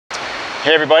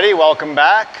Hey everybody, welcome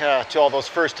back to all those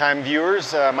first-time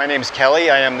viewers. My name is Kelly.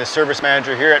 I am the service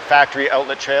manager here at Factory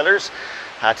Outlet Trailers.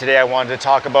 Today I wanted to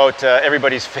talk about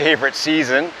everybody's favorite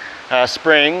season,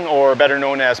 spring, or better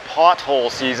known as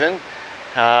pothole season.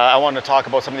 I wanted to talk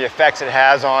about some of the effects it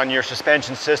has on your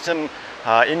suspension system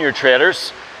in your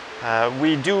trailers.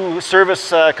 We do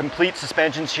service complete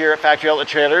suspensions here at Factory Outlet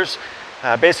Trailers.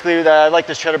 Basically, like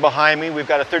this trailer behind me, we've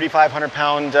got a 3,500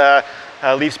 pound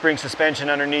leaf spring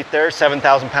suspension underneath there,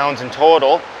 7,000 pounds in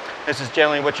total. This is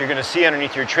generally what you're going to see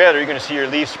underneath your trailer. You're going to see your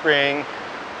leaf spring,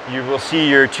 you will see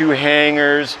your two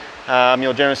hangers,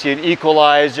 you'll generally see an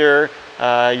equalizer,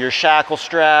 your shackle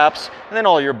straps, and then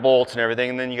all your bolts and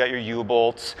everything, and then you got your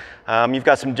U-bolts. You've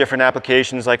got some different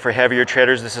applications like for heavier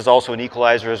trailers. This is also an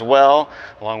equalizer as well,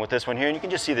 along with this one here, and you can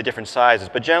just see the different sizes,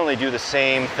 but generally do the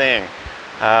same thing.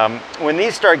 When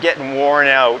these start getting worn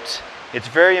out, it's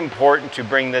very important to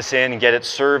bring this in and get it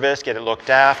serviced, get it looked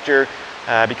after,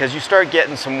 because you start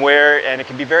getting some wear and it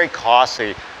can be very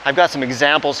costly. I've got some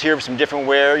examples here of some different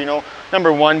wear,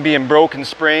 number one being broken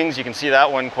springs. You can see that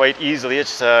one quite easily.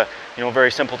 It's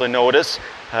very simple to notice.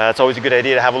 It's always a good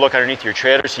idea to have a look underneath your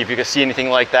trailer, see if you can see anything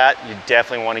like that. You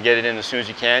definitely want to get it in as soon as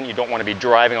you can. You don't want to be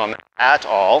driving on that at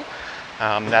all.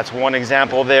 That's one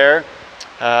example there.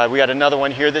 We got another one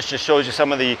here. This just shows you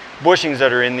some of the bushings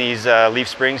that are in these leaf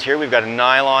springs here. We've got a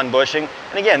nylon bushing,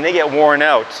 and again, they get worn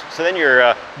out. So then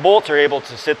your bolts are able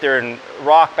to sit there and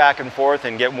rock back and forth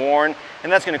and get worn,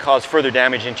 and that's going to cause further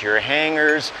damage into your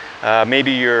hangers.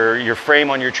 Maybe your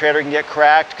frame on your trailer can get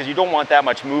cracked because you don't want that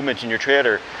much movement in your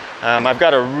trailer. I've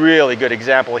got a really good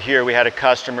example here. We had a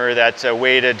customer that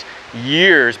waited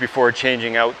years before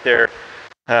changing out their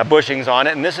bushings on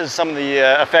it, and this is some of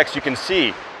the effects you can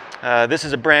see. This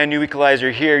is a brand new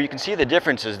equalizer here. You can see the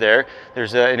differences there.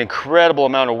 There's an incredible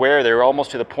amount of wear there,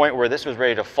 almost to the point where this was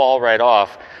ready to fall right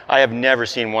off. I have never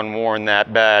seen one worn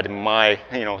that bad in my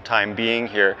time being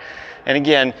here. And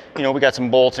again, we got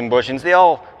some bolts and bushings. They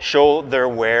all show their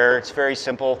wear. It's very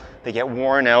simple. They get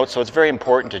worn out, so it's very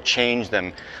important to change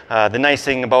them. The nice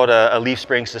thing about a leaf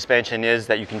spring suspension is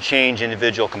that you can change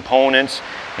individual components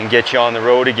and get you on the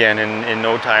road again in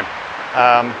no time.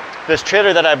 This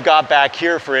trailer that I've got back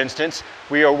here, for instance,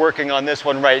 we are working on this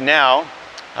one right now.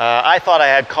 I thought I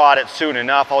had caught it soon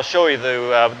enough. I'll show you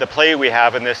the play we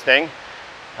have in this thing.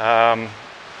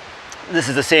 This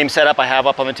is the same setup I have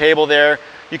up on the table there.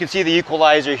 You can see the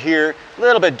equalizer here, a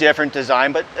little bit different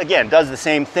design, but again, does the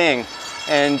same thing.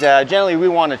 And generally we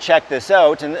want to check this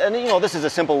out, and this is a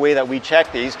simple way that we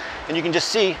check these, and you can just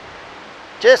see,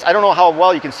 I don't know how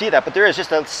well you can see that, but there is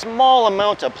just a small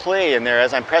amount of play in there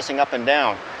as I'm pressing up and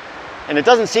down. And it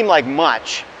doesn't seem like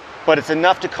much, but it's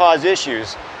enough to cause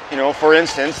issues. For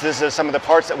instance, this is some of the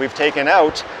parts that we've taken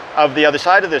out of the other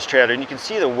side of this trailer, and you can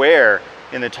see the wear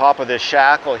in the top of this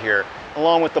shackle here,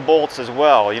 along with the bolts as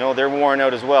well. They're worn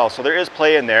out as well, so there is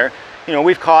play in there.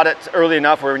 We've caught it early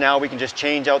enough where now we can just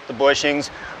change out the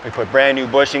bushings. We put brand new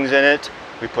bushings in it.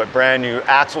 We put brand new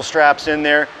axle straps in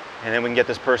there, and then we can get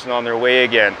this person on their way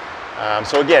again.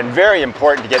 So again, very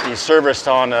important to get these serviced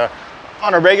on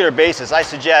a regular basis. I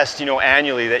suggest,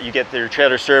 annually that you get your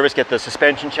trailer serviced, get the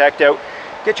suspension checked out,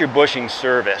 get your bushing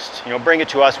serviced. Bring it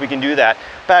to us, we can do that.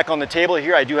 Back on the table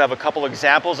here, I do have a couple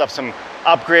examples of some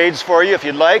upgrades for you if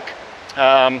you'd like.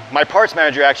 My parts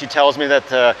manager actually tells me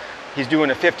that he's doing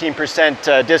a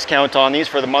 15% discount on these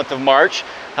for the month of March.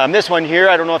 This one here,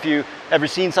 I don't know if you've ever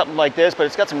seen something like this, but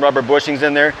it's got some rubber bushings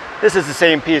in there. This is the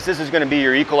same piece. This is going to be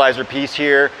your equalizer piece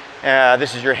here.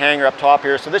 This is your hanger up top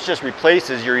here, so this just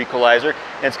replaces your equalizer,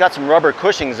 and it's got some rubber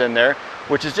cushions in there,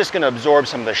 which is just going to absorb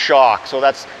some of the shock. So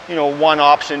that's one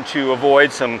option to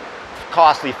avoid some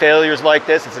costly failures like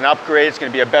this. It's an upgrade. It's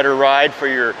going to be a better ride for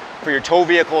your tow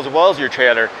vehicle as well as your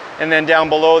trailer. And then down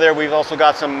below there, we've also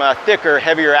got some thicker,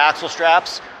 heavier axle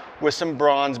straps with some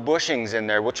bronze bushings in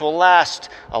there, which will last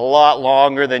a lot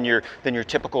longer than your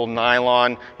typical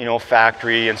nylon,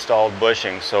 factory installed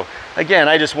bushings. So again,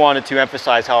 I just wanted to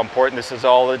emphasize how important this is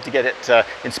all to get it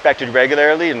inspected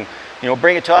regularly, and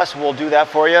bring it to us. We'll do that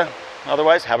for you.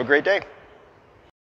 Otherwise, have a great day.